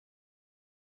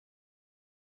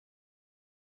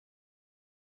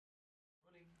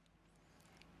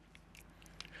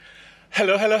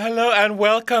Hello, hello, hello, and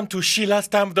welcome to Shelah's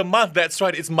time of the month. That's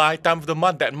right, it's my time of the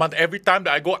month. That month, every time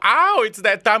that I go, ow, it's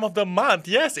that time of the month.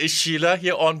 Yes, it's Shelah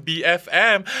here on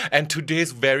BFM. And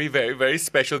today's very, very, very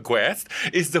special guest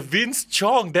is the Vince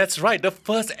Chong. That's right, the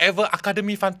first ever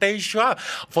Akademi Fantasia.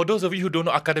 For those of you who don't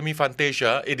know Akademi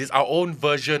Fantasia, it is our own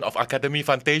version of Akademi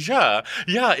Fantasia.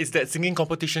 Yeah, it's that singing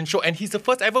competition show. And he's the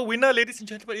first ever winner, ladies and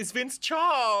gentlemen. It's Vince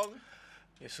Chong.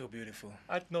 You're so beautiful.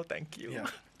 No, thank you. Yeah.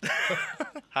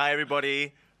 Hi,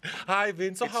 everybody. Hi,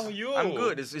 Vince. So how are you? I'm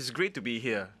good. It's great to be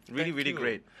here. Really, really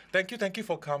great. Thank you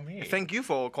for coming. Thank you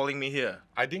for calling me here.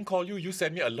 I didn't call you. You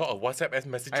sent me a lot of WhatsApp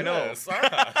messages. I know.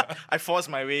 I forced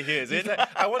my way here, is it? Like,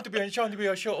 I want to be on your show, I want to be on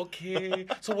your show. Okay.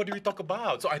 So what do we talk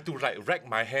about? So I had to rack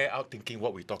my hair out thinking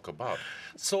what we talk about.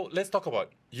 So let's talk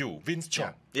about you, Vince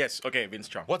Chong. Yeah. Yes, okay, Vince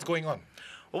Chong. What's going on?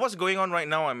 Well, what's going on right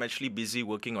now, I'm actually busy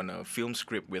working on a film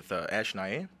script with Ash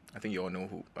Nair. I think you all know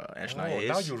who Ash Nair is.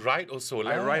 Now you write also.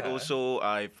 I write also.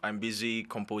 I'm busy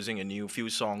composing a few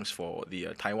songs for the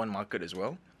Taiwan market as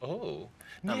well. Oh.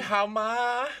 Ni hao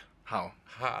ma. How?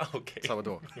 Okay.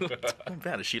 Salvador. Not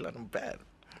bad, Shelah, not bad.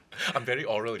 I'm very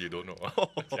oral, you don't know.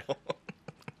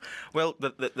 Well,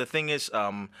 the thing is,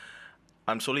 I'm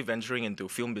slowly venturing into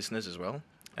film business as well,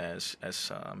 as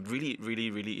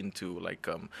really into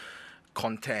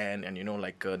content and the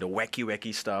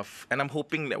wacky stuff. And I'm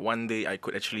hoping that one day I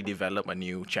could actually develop a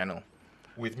new channel.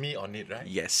 With me on it, right?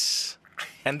 Yes.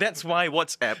 And that's why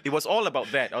WhatsApp, it was all about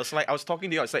that. I was talking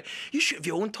to you, I was like, you should have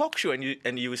your own talk show.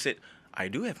 And you said, I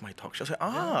do have my talk show. I was like,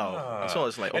 Yeah. So I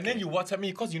was like, okay. And then you WhatsApp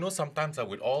me because sometimes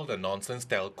with all the nonsense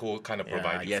telco kind of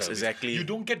providing yes, service, exactly. you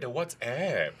don't get the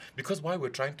WhatsApp because why we're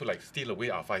trying to steal away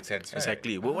our 5 cents. Right?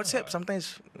 Exactly. Well, WhatsApp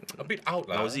sometimes a bit out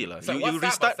lousy lah. lah. You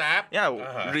restart. WhatsApp?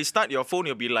 Yeah, restart your phone.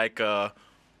 You'll be like,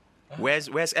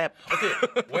 where's app?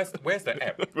 Okay, where's the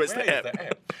app? Where's the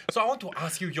app? So I want to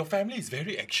ask you. Your family is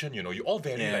very action. You all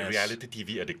very reality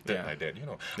TV addicted like that.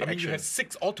 The I mean, you action.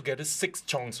 have altogether 6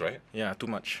 Chongs, right? Yeah, too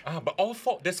much. But all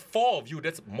 4. There's 4 of you.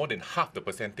 That's more than half the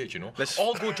percentage.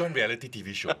 All go join reality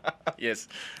TV show. Yes.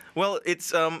 Well,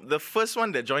 it's the first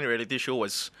one that joined a reality show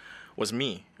was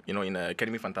me. In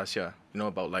Akademi Fantasia.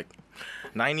 About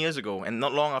 9 years ago, and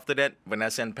not long after that,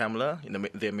 Vanessa and Pamela in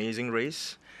the Amazing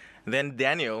Race. Then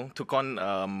Daniel took on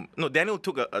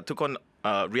took on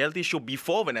a reality show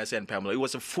before Vanessa and Pamela. It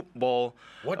was a football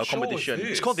competition. Show was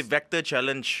this? It's called the Vector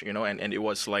Challenge, and it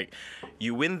was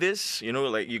you win this,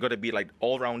 you got to be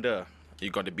all-rounder.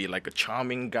 You got to be a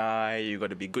charming guy. You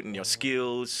got to be good in your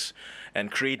skills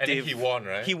and creative. And then he won,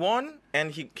 right? He won,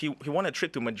 and he won a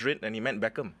trip to Madrid, and he met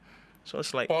Beckham. So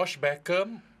it's Posh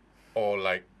Beckham or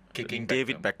kicking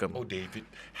David Beckham. Oh, David.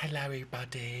 Hello,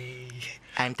 everybody.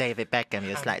 I'm David Beckham,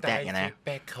 just like that, David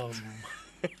Beckham.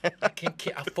 I can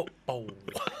kick a football.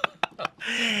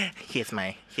 Here's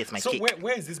my So kick.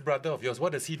 where is this brother of yours?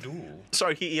 What does he do?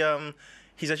 Sorry,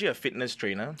 he's actually a fitness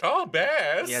trainer. Oh,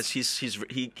 best. Yes,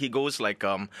 he goes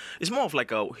it's more of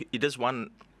he does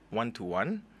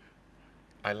one-to-one.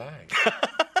 I like.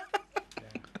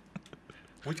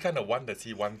 Which kind of one does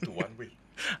he one-to-one with?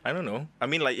 I don't know. I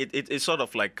mean, it's sort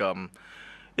of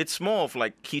it's more of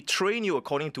he train you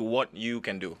according to what you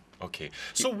can do. Okay.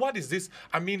 So what is this?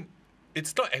 I mean,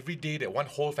 it's not every day that one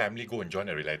whole family go and join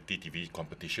a reality TV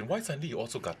competition. Why suddenly you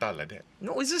also gata like that?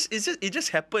 No, it just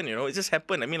happened, It just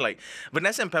happened. I mean,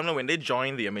 Vanessa and Pamela, when they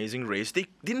joined the Amazing Race, they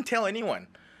didn't tell anyone.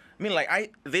 I mean,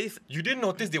 You didn't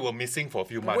notice they were missing for a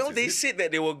few months. Well, they said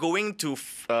that they were going to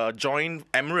join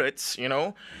Emirates,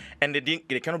 and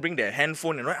they cannot bring their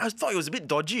handphone. And I thought it was a bit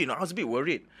dodgy, I was a bit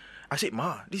worried. I said,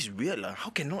 Ma, this is weird, lah. How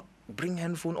cannot bring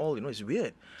handphone all? It's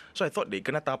weird. So I thought they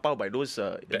kena tapao by those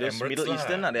Middle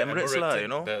Eastern, the Emirates,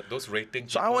 lah, those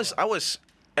ratings. So I was.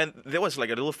 And there was a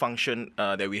little function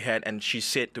that we had, and she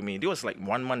said to me, there was 1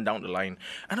 month down the line,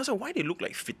 and I was like, why they look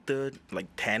fitter,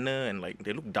 tanner, and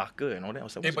they look darker and all that. I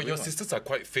was like, but your sisters are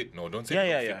quite fit, no? Don't say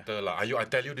fitter, yeah. I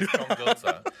tell you, these strong girls,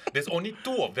 there's only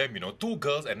 2 of them, 2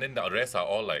 girls, and then the rest are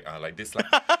all like this,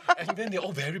 and then they're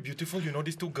all very beautiful,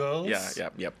 these 2 girls.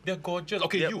 Yeah. They're gorgeous.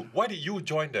 Okay, Yep. why did you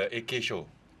join the AK show?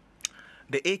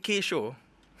 The AK show.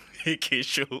 AK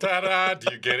show. Ta-da!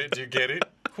 Do you get it?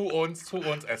 Who owns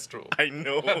Astro? I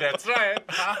know. That's right.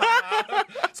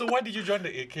 So why did you join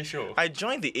the AK show? I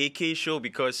joined the AK show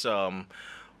because,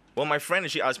 my friend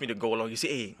actually asked me to go along. He said,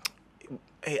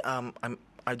 hey,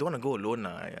 I don't want to go alone.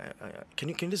 Can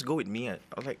you just go with me? I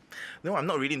was like, no, I'm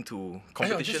not really into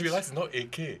competitions. I just realized it's not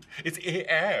AK. It's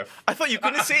AF. I thought you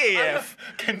couldn't say AF.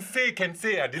 Can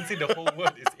say. I didn't say the whole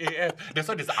word. It's AF. That's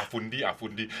why there's Afundi,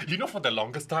 Afundi. You know, for the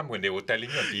longest time when they were telling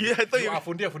me on TV, Yeah, I thought you-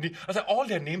 Afundi, Afundi. I was like, all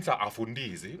their names are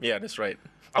Afundi, is it? Yeah, that's right.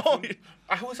 Afundi.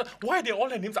 I was like, why are they all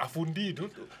their names Afundi?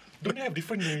 Don't they have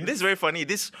different names? This is very funny.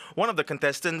 This one of the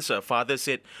contestants' father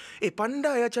said,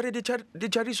 pandai ya cara dia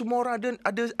cari semua orang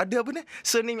ada apa ni?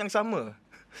 Surname yang sama.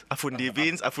 Afundi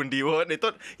Vince, Afundi what? They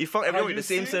thought he found everyone with the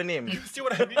same surname. You see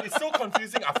what I mean? It's so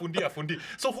confusing, Afundi, Afundi.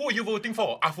 So who are you voting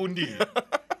for? Afundi.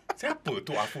 Siapa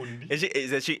tu Afundi?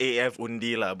 It's actually AF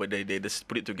Undi lah, but they just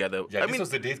put it together. Yeah, this was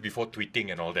the days before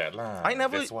tweeting and all that lah.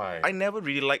 That's why. I never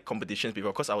really liked competitions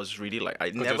before because I was really like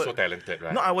Because you're so talented,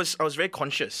 right? No, I was very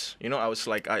conscious. You know, I was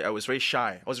like I was very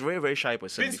shy. I was a very, very shy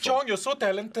person. Vince before. Chong, you're so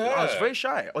talented. I was very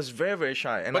shy. I was very, very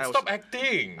shy. And But I was, stop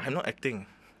acting. I'm not acting.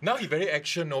 Now he very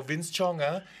action, no? Vince Chong,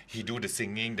 he do the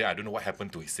singing. Then I don't know what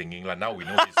happened to his singing. Now we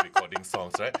know he's recording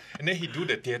songs, right? And then he do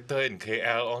the theatre in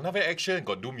KL. Now very action.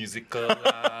 Got do musical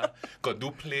lah. Got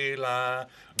do play lah.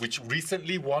 Which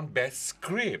recently won Best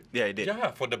Script. Yeah, it did.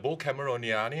 Yeah, for the Bo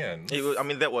Cameronians. I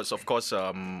mean, that was of course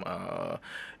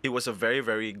it was a very,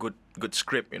 very good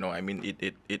script. You know, I mean,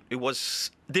 it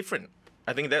was different.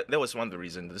 I think that was one of the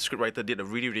reasons. The scriptwriter did a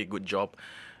really, really good job,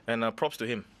 and props to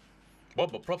him. Well,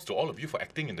 but props to all of you for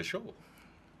acting in the show.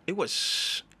 It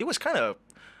was kind of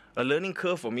a learning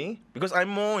curve for me because I'm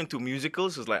more into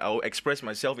musicals. It's like I'll express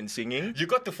myself in singing. You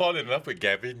got to fall in love with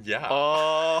Gavin, yeah.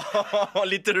 Oh,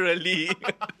 literally.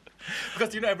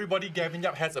 Because you know everybody, Gavin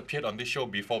Yap has appeared on this show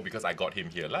before because I got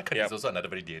him here. Like, Yep. he's also another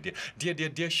very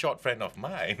dear short friend of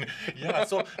mine. Yeah,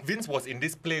 so Vince was in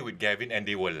this play with Gavin and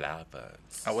they were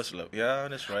lovers. I was love. Yeah,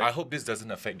 that's right. I hope this doesn't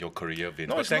affect your career, Vince.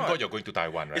 No, But it's thank not. God you're going to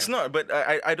Taiwan, right? It's not, but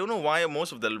I don't know why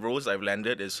most of the roles I've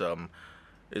landed is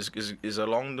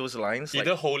along those lines.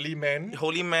 Either holy man like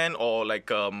Holy Man or like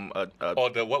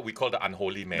or the what we call the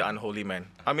unholy man. The Unholy Man.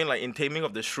 I mean, like in Taming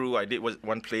of the Shrew, I did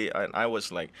one play and I was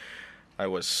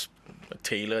a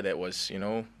tailor that was, you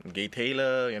know, gay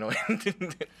tailor, you know,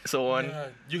 so on.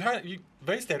 Yeah, you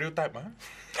very stereotype,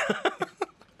 huh?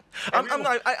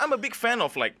 I'm a big fan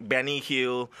of like Benny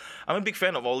Hill. I'm a big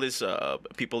fan of all these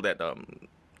people that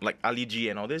like Ali G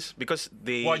and all this because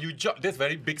they. Well, there's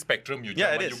very big spectrum. You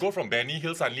Yeah, jump. it You is. go from Benny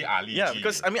Hill suddenly Ali Yeah, G.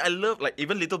 because I mean I love like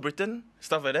even Little Britain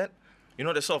stuff like that. You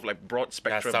know, the sort of like broad Yeah,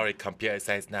 spectrum. sorry, computer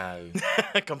says now.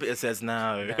 Computer says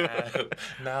now.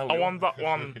 now I want that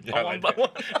one. Yeah, I want like that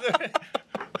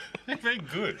one. Very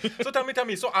good. So tell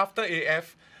me. So after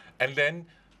AF, and then,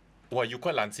 well, you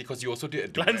quite lancy because you also did a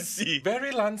duet. Lancy?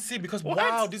 Very lancy because What?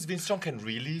 wow, this Vince Chong can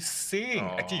really sing.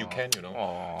 Aw. Actually, you can, you know.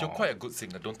 Aw. You're quite a good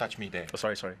singer. Don't touch me there. Oh,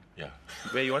 sorry. Yeah.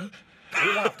 Where you want?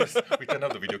 We'll after we turn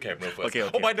off the video camera first. Okay.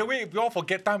 Oh, by the way, if you all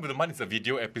forget Time with the Month is a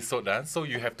video episode, so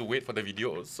you have to wait for the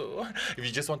video also. If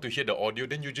you just want to hear the audio,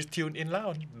 then you just tune in lah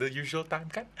on the usual time,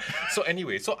 kan? So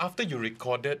anyway, so after you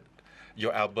recorded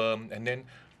your album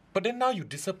but then now you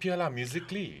disappear lah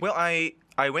musically. Well, I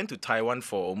went to Taiwan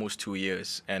for almost 2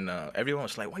 years, and everyone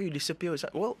was like, "Why you disappear?" It's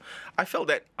like, well, I felt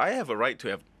that I have a right to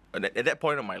have. At that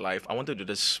point of my life, I wanted to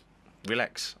just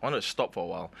relax. I wanted to stop for a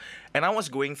while, and I was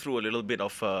going through a little bit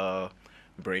of a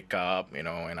breakup, you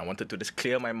know, and I wanted to just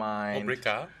clear my mind.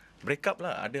 Break up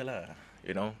lah, ada lah,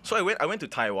 you know. So I went to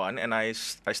Taiwan and I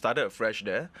started afresh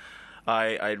there.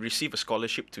 I received a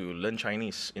scholarship to learn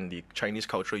Chinese in the Chinese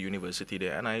Cultural University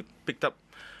there, and I picked up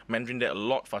Mandarin there a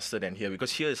lot faster than here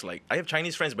because here is like I have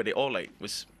Chinese friends, but they all like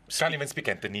Can't even speak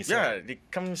Cantonese. yeah,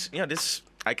 right? this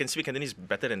I can speak Cantonese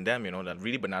better than them, you know. That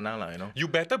really banana lah, you know. You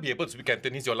better be able to speak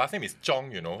Cantonese. Your last name is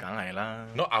Chong, you know. Kangai lah.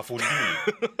 Not Afundi.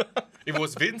 If it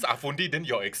was Vince Afundi, then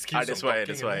your excuse. That's of why, talking,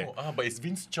 that's you why. know. But it's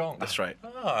Vince Chong. That's right.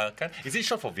 Is it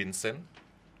short for Vincent?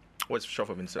 What's short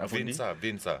for Vincent? Afundi?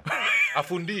 Vince.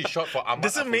 Afundi is short for Ahmad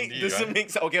Doesn't Afundi, make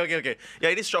sense. Okay. Yeah,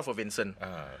 it is short for Vincent.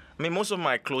 Ah. I mean, most of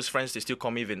my close friends, they still call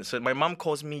me Vincent. My mom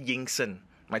calls me Yingsen,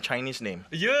 my Chinese name.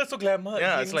 Yeah, so glamour.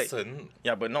 Yeah, it's like, Yingsen.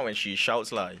 yeah, but not when she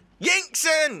shouts like,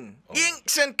 Yingsen!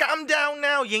 Yingsen, calm down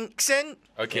now, Yingsen!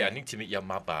 Okay, I need to meet your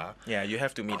mama. Yeah, you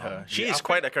have to meet her. She yeah, is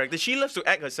quite a character. She loves to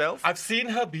act herself. I've seen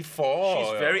her before.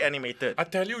 She's very animated. I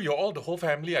tell you, you're all the whole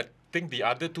family. I think the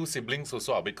other two siblings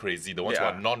also are a bit crazy. The ones They who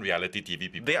are. are non-reality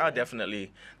TV people. They are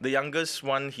definitely. The youngest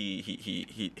one,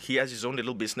 he has his own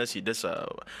little business. He does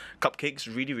cupcakes,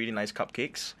 really, really nice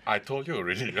cupcakes. I told you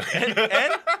already.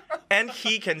 And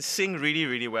he can sing really,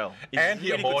 really well. He's And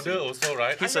he a really good model singer. also,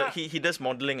 right? He does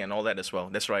modeling and all that as well.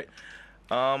 That's right.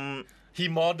 He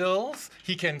models,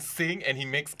 he can sing, and he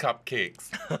makes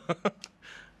cupcakes.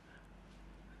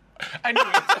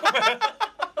 Anyway,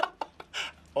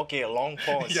 Okay, a long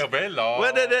pause. yeah, very long.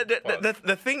 Well,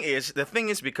 the thing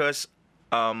is because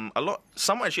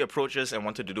someone actually approached us and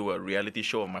wanted to do a reality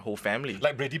show of my whole family.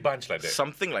 Like Brady Bunch like that.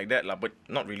 Something like that, but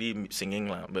not really singing,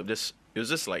 but just It was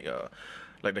just like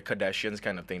the Kardashians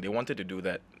kind of thing. They wanted to do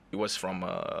that. It was from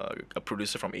a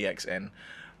producer from AXN.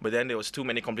 But then there was too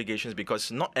many complications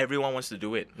because not everyone wants to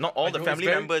do it. Not all the family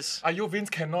members. Ayo,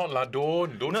 Vince cannot lah.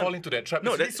 Don't fall into that trap.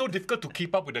 No, It's really so difficult to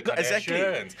keep up with the Kardashians.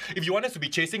 Exactly. If you want us to be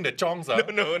chasing the Chongs,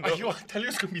 No. Ayo, I tell you,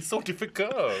 it's gonna be so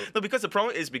difficult. No, because the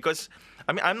problem is because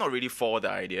I mean I'm not really for the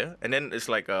idea, and then it's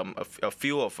like a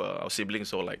few of our siblings,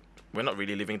 so like we're not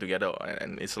really living together,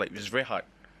 and it's like it's very hard.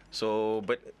 So,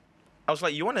 but I was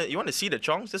like, you wanna see the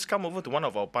Chongs? Just come over to one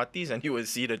of our parties, and you will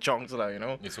see the Chongs, lah. You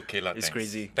know. It's okay, lah. It's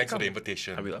crazy. Thanks for the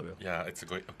invitation. I will. Yeah, it's a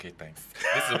great. Okay, thanks.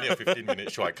 This is only a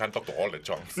 15-minute show. I can't talk to all the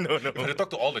Chongs. No. If I talk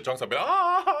to all the Chongs, I'll be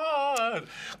like,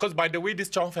 Because by the way, this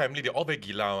Chong family, they're all very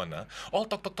gila one. All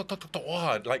talk.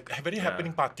 Wow, like very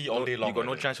happening party all day long. You got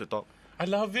no chance to talk. I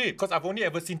love it because I've only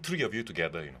ever seen 3 of you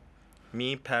together. You know.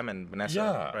 Me, Pam, and Vanessa.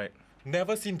 Yeah. Right.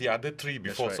 Never seen the other 3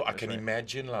 before, right, so I that's can right.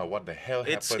 imagine lah what the hell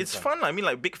It's happens. fun. I mean,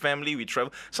 like big family, we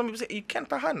travel. Some people say you can't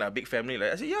tahan a big family.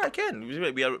 Like I say, yeah, I can.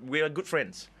 We are good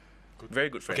friends.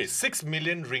 Very good friends. Okay, 6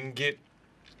 million ringgit.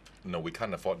 No, we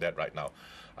can't afford that right now.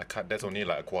 I can't. That's only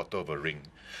like a quarter of a ring.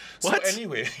 What? So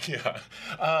anyway, yeah.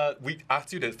 We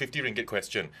asked you the 50 ringgit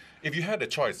question. If you had a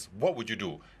choice, what would you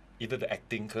do? Either the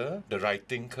acting ke, the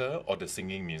writing ke, or the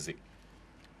singing music?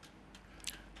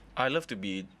 I love to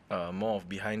be more of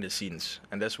behind the scenes,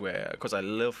 and that's where because I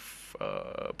love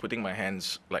putting my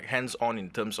hands on in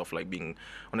terms of like being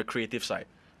on the creative side.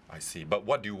 I see. But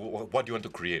what do you want to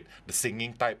create? The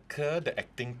singing type ke, the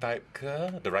acting type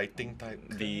ke, the writing type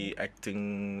ke? The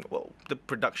acting, the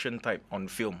production type on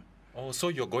film. Oh, so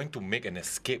you're going to make an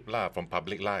escape lah from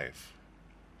public life.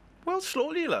 Well,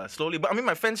 slowly. But I mean,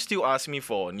 my fans still ask me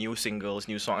for new singles,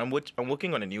 new song. I'm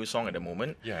working on a new song at the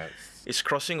moment. Yes. It's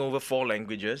crossing over 4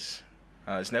 languages.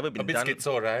 It's never been A bit done.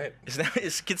 schizo, right? It's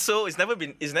schizo. It's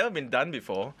never been done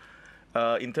before.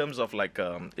 In terms of like,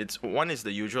 it's one is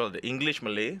the usual, the English,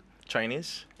 Malay,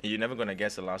 Chinese. You're never gonna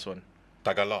guess the last one.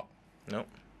 Tagalog. No.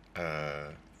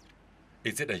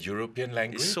 Is it a European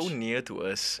language? It's so near to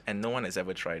us, and no one has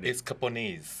ever tried it. It's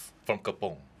Caponese from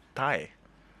Kepong. Thai.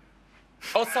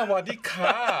 Oh, Sawadee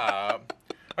Krap.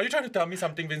 Are you trying to tell me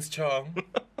something, Vince Chong?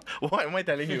 What am I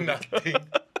telling you? Nothing.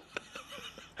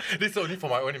 This is only for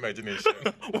my own imagination.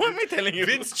 What am I telling you?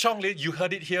 Vince Chong, you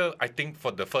heard it here, I think,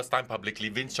 for the first time publicly.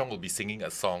 Vince Chong will be singing a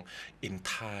song in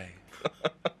Thai.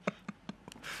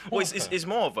 Well, it's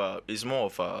more of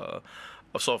a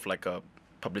sort of like a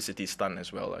publicity stunt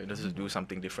as well. Like, just to do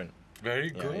something different. Very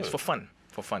Yeah, good. it's for fun.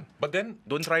 But then,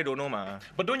 Don't try, don't know, ma.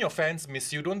 but don't your fans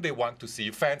miss you? Don't they want to see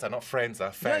you? Fans are not friends,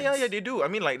 fans. Yeah, they do. I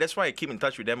mean, like, that's why I keep in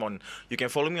touch with them on... You can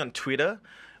follow me on Twitter,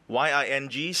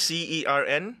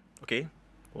 YINGCERN, okay?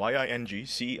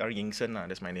 YINGCER Yingsen,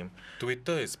 that's my name.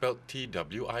 Twitter is spelled TWITTER.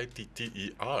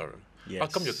 Yes. How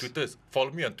come your Twitter is...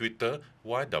 Follow me on Twitter,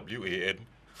 YWAN.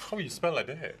 How you spell like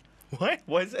that? What?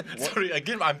 What is it? Sorry,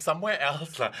 again, I'm somewhere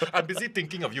else. I'm busy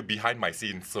thinking of you behind my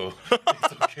scenes, so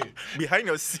it's okay. Behind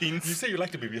your You scenes. say you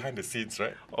like to be behind the scenes,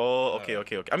 right? Oh,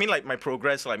 okay. I mean, like, my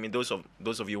progress, I mean, those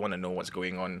of you want to know what's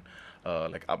going on,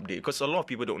 like, update. Because a lot of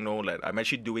people don't know that I'm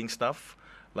actually doing stuff.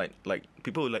 Like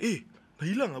people are like, dah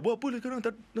hilang lah, buat apa sekarang,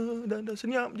 dah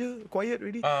senyap je, quiet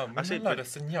already. Memang lah dah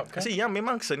senyap I kan? say, yeah,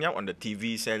 memang senyap on the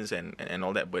TV sense and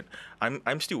all that, but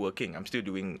I'm still working. I'm still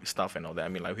doing stuff and all that. I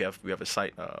mean, like, we have a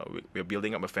site, we're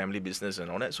building up a family business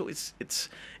and all that. So it's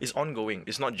ongoing.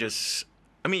 It's not just...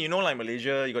 I mean, you know, like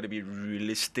Malaysia, you got to be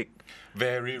realistic.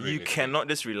 Very You realistic. cannot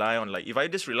just rely on, like, if I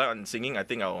just rely on singing, I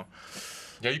think I'll...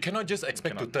 Yeah, you cannot just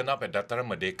expect to turn up at Dataran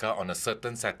Merdeka on a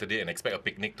certain Saturday and expect a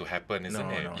picnic to happen, isn't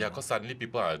it? No. Yeah, because suddenly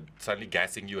people are suddenly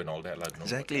gassing you and all that. Like, no,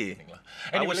 Exactly. nothing lah.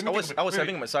 I Anyway, was let me take a- wait,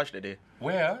 having a massage that day.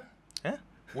 Where? Huh?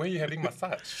 Where are you having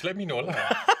massage? Let me know lah.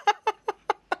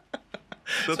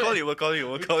 We'll call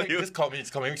you. Just call me.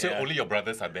 It's coming. So Yeah. only your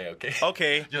brothers are there, okay?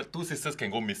 Okay. Your 2 sisters can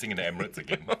go missing in the Emirates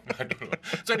again. I don't know.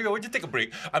 So anyway, when you take a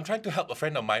break, I'm trying to help a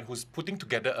friend of mine who's putting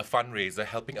together a fundraiser,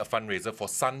 helping a fundraiser for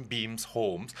Sunbeam's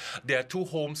Homes. There are 2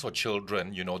 homes for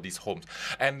children, you know, these homes.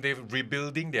 And they're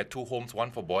rebuilding their 2 homes,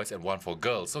 one for boys and one for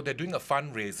girls. So they're doing a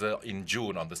fundraiser in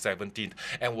June on the 17th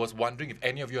and was wondering if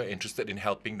any of you are interested in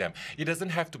helping them. It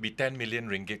doesn't have to be 10 million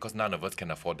ringgit because none of us can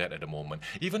afford that at the moment.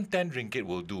 Even 10 ringgit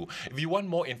will do. If you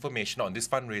want more information on this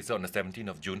fundraiser on the 17th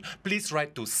of June, please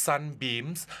write to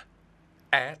Sunbeams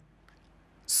at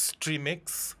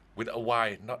streamix with a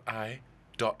Y, not I,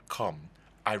 .com.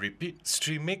 I repeat,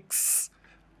 streamix,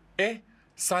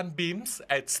 Sunbeams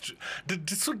at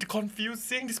so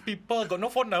confusing. These people got no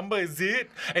phone number, is it?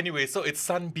 Anyway, so it's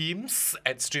sunbeams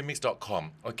at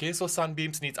streamix.com. Okay, so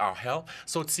Sunbeams needs our help.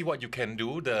 So see what you can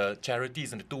do. The charity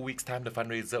is in 2 weeks' time, the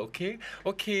fundraiser.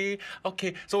 Okay.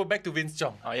 So we're back to Vince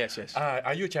Chong. Yes.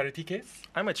 Are you a charity case?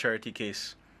 I'm a charity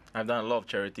case. I've done a lot of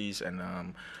charities,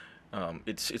 and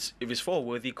it's if it's for a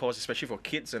worthy cause, especially for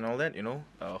kids and all that,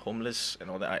 homeless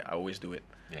and all that, I always do it.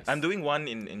 Yes. I'm doing one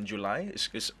in July.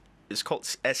 It's called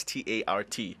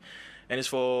START, and it's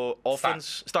for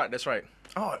orphans. Start. That's right.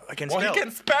 Oh, I can spell. Oh, you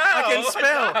can spell. I can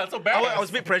spell. Yeah, so bad. I was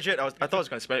a bit pressured. I thought I was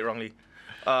going to spell it wrongly.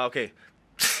 Okay.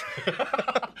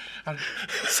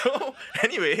 So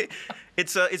anyway,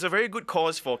 it's a very good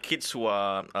cause for kids who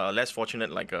are less fortunate,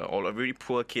 or really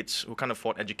poor kids who can't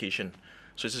afford education.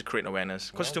 So it's just create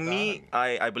awareness. Because Well to me,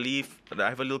 I believe that I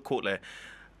have a little quote there: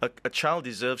 a child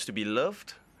deserves to be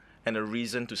loved and a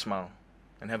reason to smile.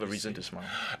 And have a reason to smile.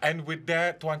 And with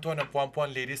that, tuan and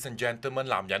puan, ladies and gentlemen,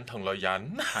 lam yan thong lo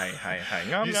yan. Hi.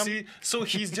 Ngam, You ngam. see, so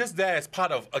he's just there as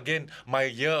part of, again, my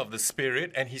year of the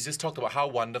spirit, and he's just talked about how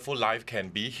wonderful life can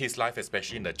be, his life,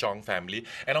 especially in the Chong family.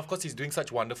 And of course, he's doing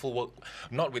such wonderful work,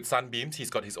 not with Sunbeams, he's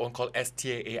got his own called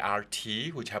START,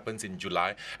 which happens in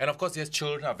July. And of course, yes,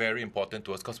 children are very important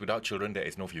to us, because without children, there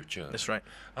is no future. That's right.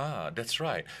 That's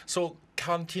right. So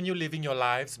continue living your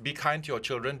lives, be kind to your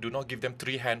children, do not give them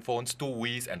 3 handphones, 2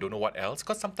 Wiis, and don't know what else,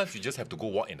 because sometimes you just have to go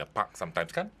walk in the park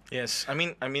sometimes, can't? Yes. I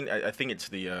think it's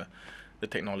the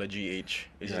technology age.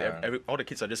 All the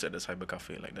kids are just at the cyber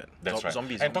cafe like that. That's right.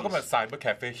 Zombies. And talking about cyber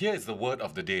cafe, here is the word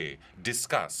of the day.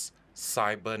 Discuss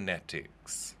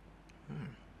cybernetics.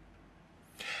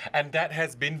 And that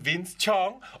has been Vince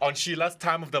Chong on Shelah's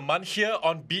Time of the Month here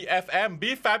on BFM.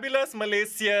 Be fabulous,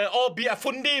 Malaysia. Oh, be a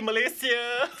Fundi,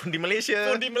 Malaysia. Fundi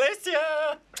Malaysia. Fundi,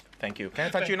 Malaysia. Thank you. Can I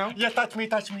touch you now? Yeah, touch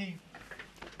me.